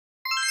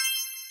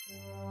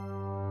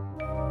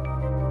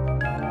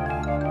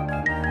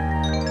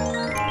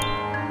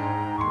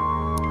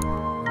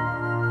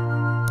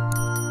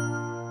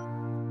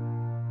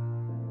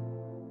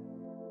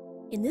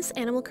In this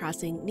Animal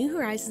Crossing New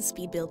Horizons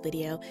speed build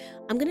video,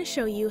 I'm going to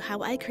show you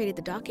how I created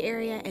the dock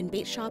area and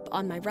bait shop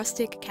on my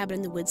rustic cabin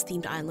in the woods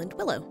themed island,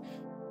 Willow.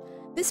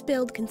 This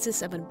build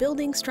consists of a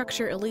building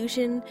structure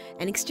illusion,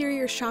 an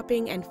exterior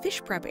shopping and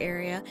fish prep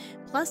area,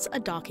 plus a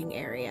docking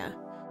area.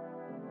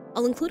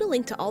 I'll include a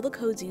link to all the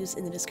codes used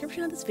in the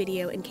description of this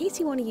video in case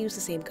you want to use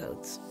the same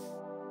codes.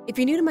 If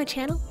you're new to my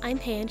channel, I'm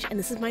Pange, and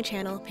this is my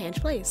channel,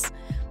 Pange Plays.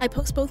 I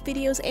post both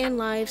videos and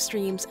live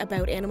streams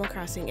about Animal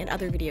Crossing and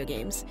other video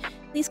games.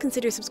 Please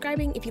consider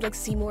subscribing if you'd like to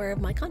see more of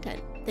my content.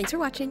 Thanks for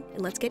watching,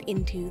 and let's get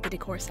into the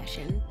decor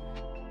session.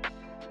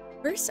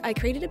 First, I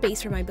created a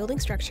base for my building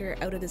structure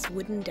out of this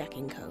wooden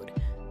decking code.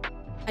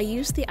 I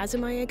used the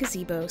Azumaya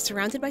gazebo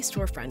surrounded by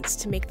storefronts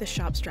to make the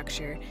shop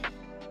structure.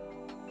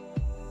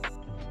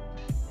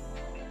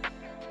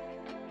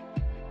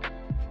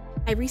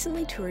 I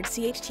recently toured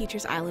CH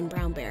Teacher's Island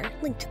Brown Bear,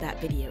 link to that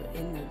video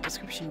in the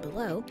description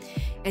below,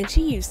 and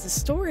she used the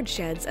storage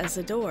sheds as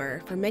a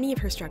door for many of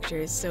her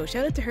structures, so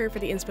shout out to her for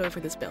the inspo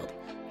for this build.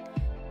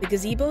 The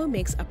gazebo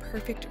makes a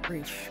perfect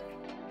roof.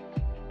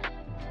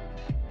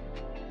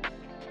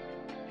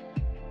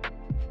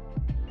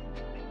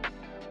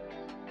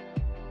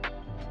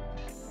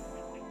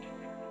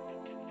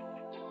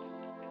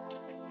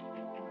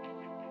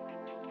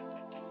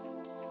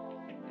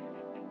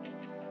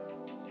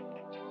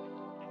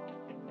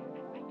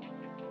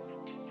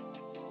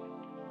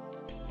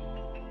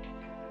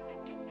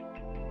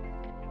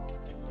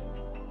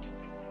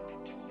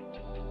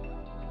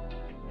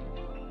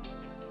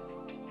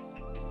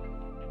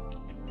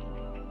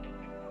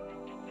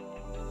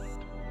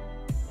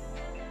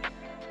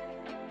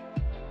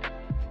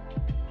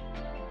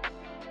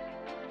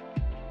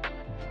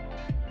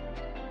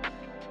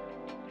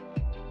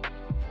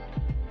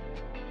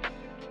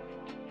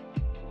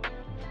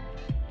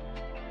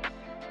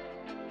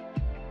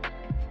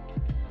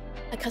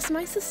 I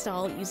customized the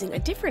stall using a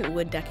different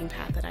wood decking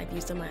path that I've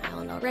used on my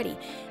island already,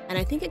 and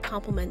I think it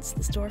complements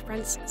the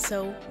storefronts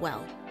so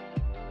well.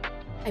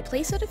 I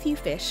placed out a few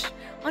fish.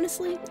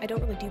 Honestly, I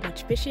don't really do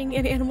much fishing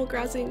in Animal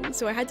Crossing,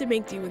 so I had to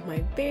make do with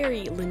my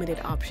very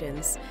limited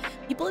options.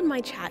 People in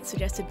my chat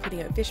suggested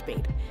putting out fish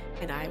bait,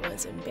 and I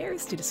was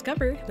embarrassed to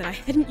discover that I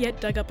hadn't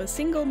yet dug up a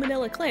single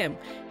manila clam.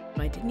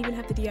 I didn't even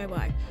have the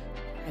DIY.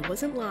 I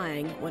wasn't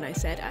lying when I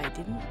said I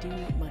didn't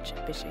do much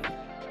fishing.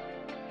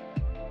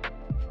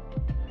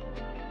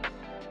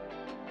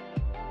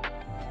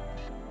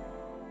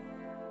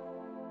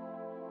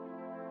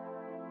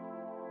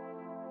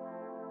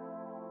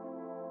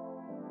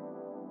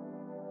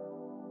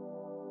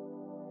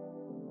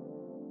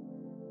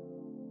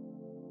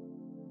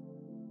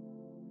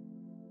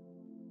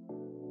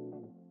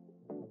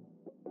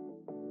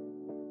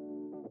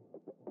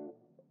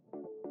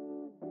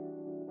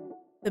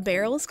 The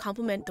barrels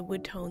complement the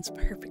wood tones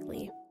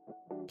perfectly.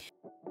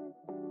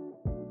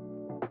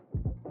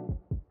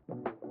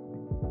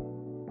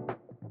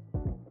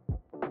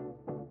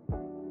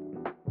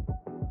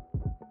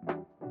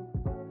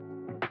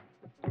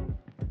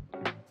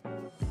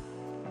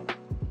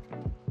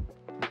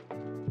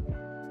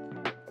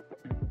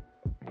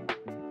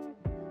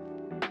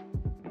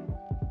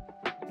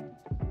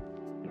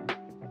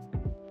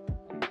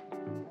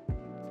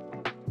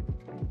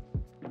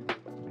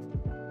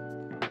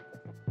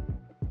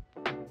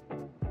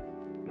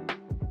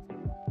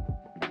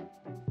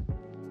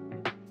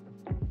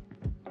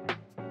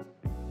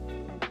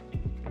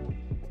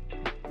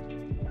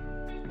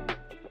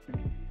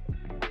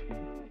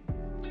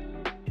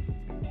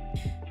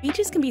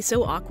 Beaches can be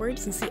so awkward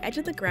since the edge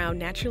of the ground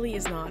naturally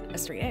is not a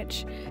straight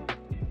edge.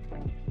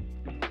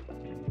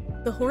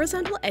 The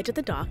horizontal edge of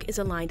the dock is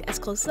aligned as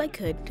close as I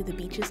could to the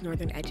beach's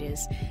northern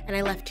edges, and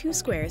I left 2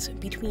 squares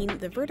between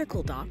the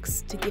vertical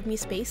docks to give me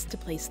space to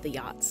place the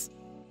yachts.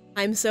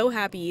 I'm so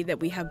happy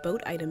that we have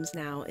boat items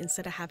now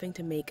instead of having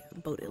to make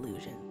boat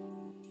illusion.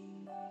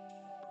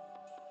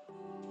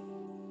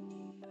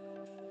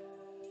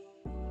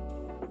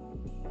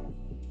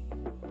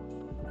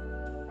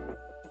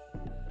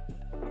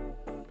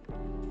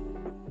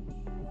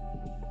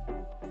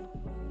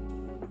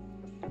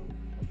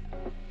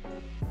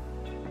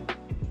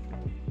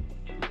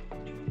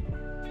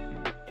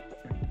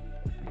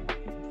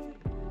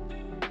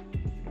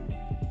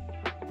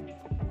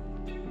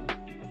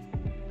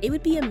 It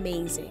would be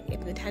amazing if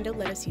Nintendo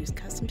let us use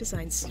custom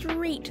designs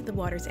straight to the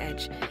water's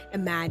edge.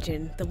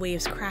 Imagine the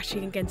waves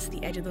crashing against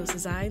the edge of those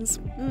designs.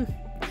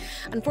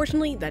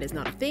 Unfortunately, that is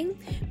not a thing,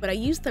 but I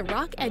used the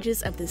rock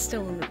edges of the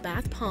stone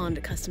bath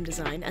pond custom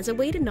design as a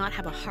way to not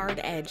have a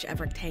hard edge of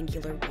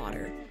rectangular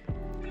water.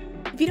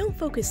 If you don't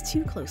focus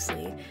too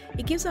closely,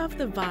 it gives off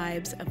the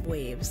vibes of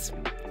waves.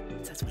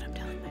 That's what I'm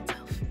telling myself.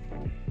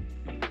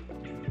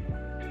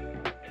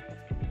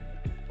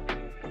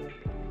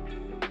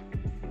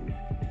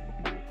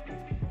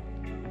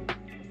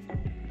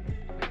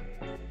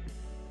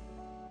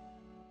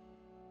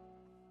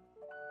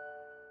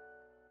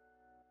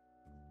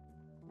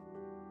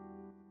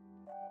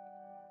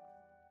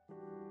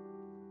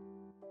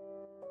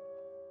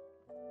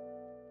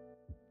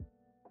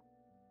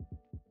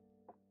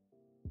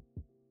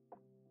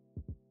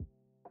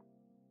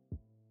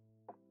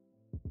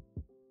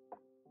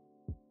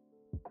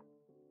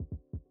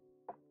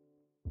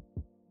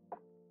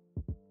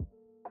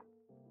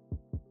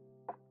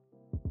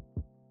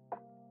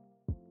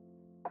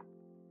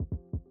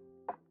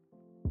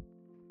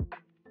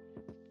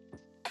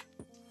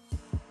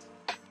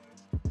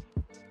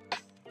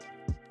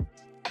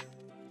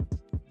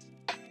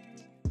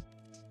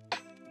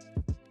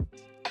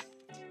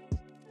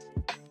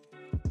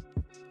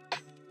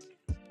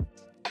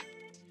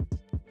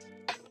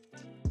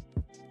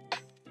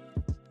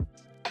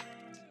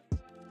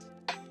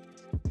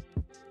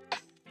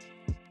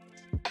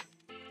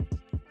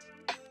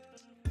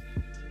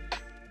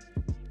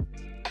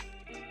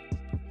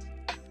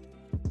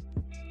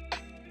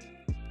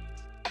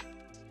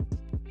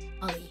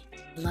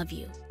 love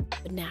you,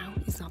 but now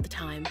is not the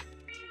time.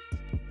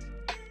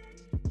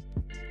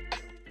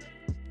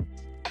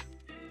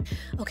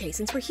 Okay,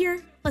 since we're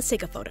here, let's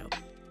take a photo.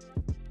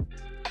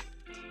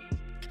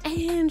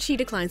 And she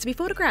declines to be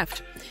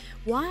photographed.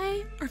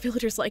 Why are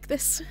villagers like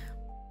this?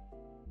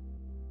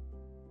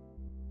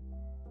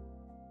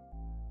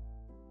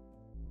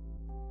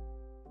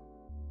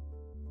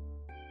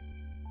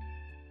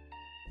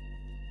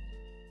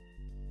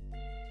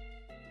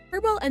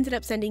 Burball ended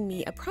up sending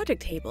me a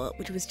project table,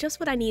 which was just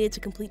what I needed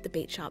to complete the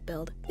bait shop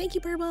build. Thank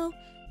you, Burball!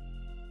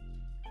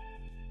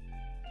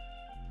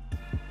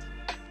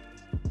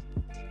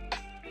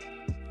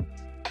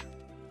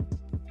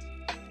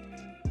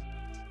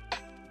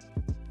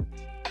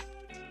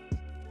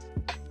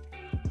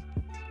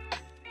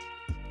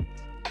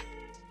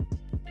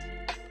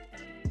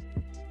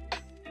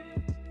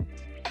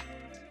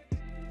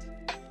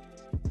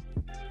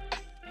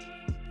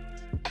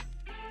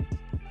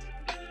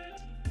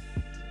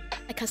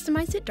 I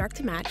customized it dark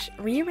to match,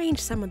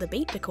 rearranged some of the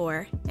bait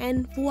decor,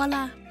 and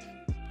voila!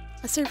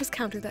 A service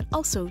counter that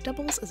also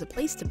doubles as a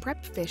place to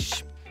prep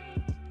fish.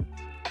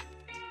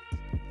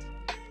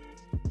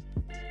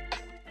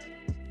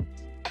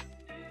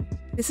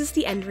 This is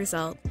the end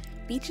result.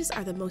 Beaches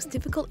are the most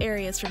difficult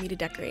areas for me to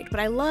decorate,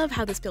 but I love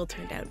how this build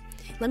turned out.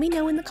 Let me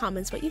know in the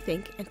comments what you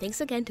think, and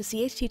thanks again to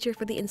CH Teacher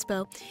for the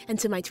inspo, and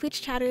to my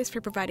Twitch chatters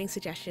for providing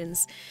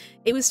suggestions.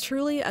 It was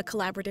truly a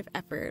collaborative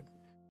effort.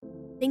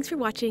 Thanks for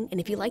watching, and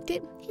if you liked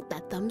it, hit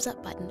that thumbs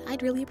up button.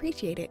 I'd really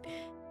appreciate it.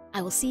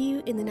 I will see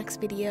you in the next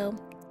video.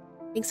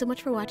 Thanks so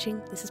much for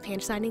watching. This is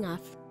Pange signing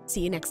off.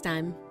 See you next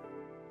time.